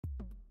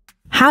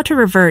How to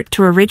revert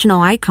to original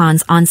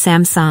icons on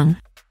Samsung.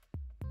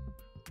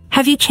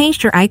 Have you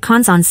changed your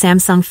icons on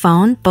Samsung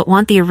phone but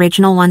want the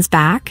original ones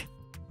back?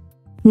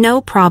 No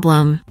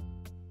problem.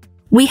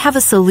 We have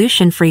a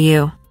solution for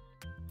you.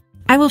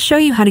 I will show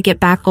you how to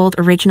get back old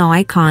original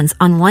icons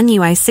on One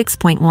UI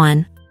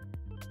 6.1.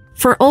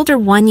 For older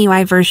One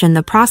UI version,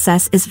 the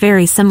process is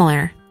very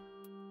similar.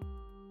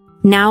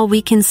 Now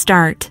we can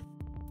start.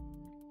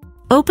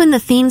 Open the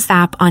Themes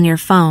app on your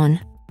phone.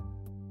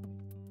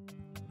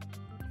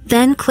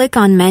 Then click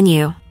on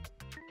Menu.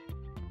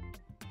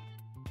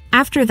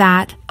 After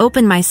that,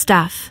 open My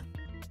Stuff.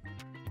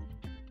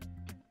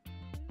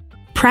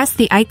 Press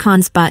the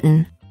Icons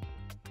button.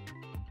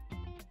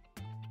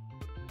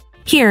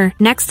 Here,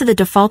 next to the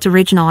default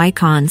original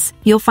icons,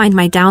 you'll find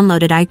My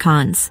Downloaded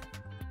Icons.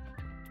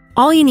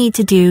 All you need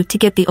to do to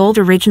get the old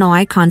original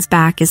icons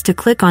back is to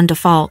click on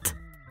Default.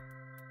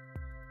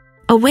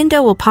 A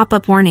window will pop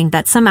up warning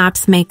that some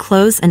apps may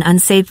close and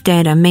unsaved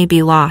data may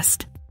be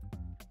lost.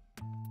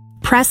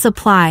 Press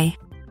Apply.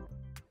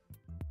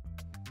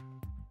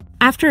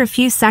 After a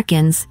few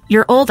seconds,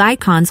 your old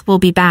icons will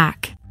be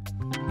back.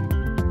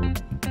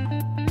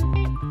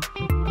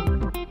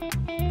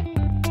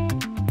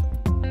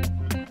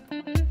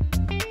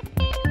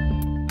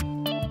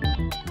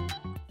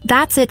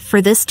 That's it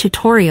for this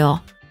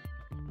tutorial.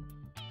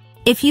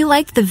 If you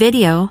liked the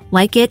video,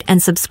 like it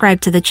and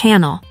subscribe to the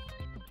channel.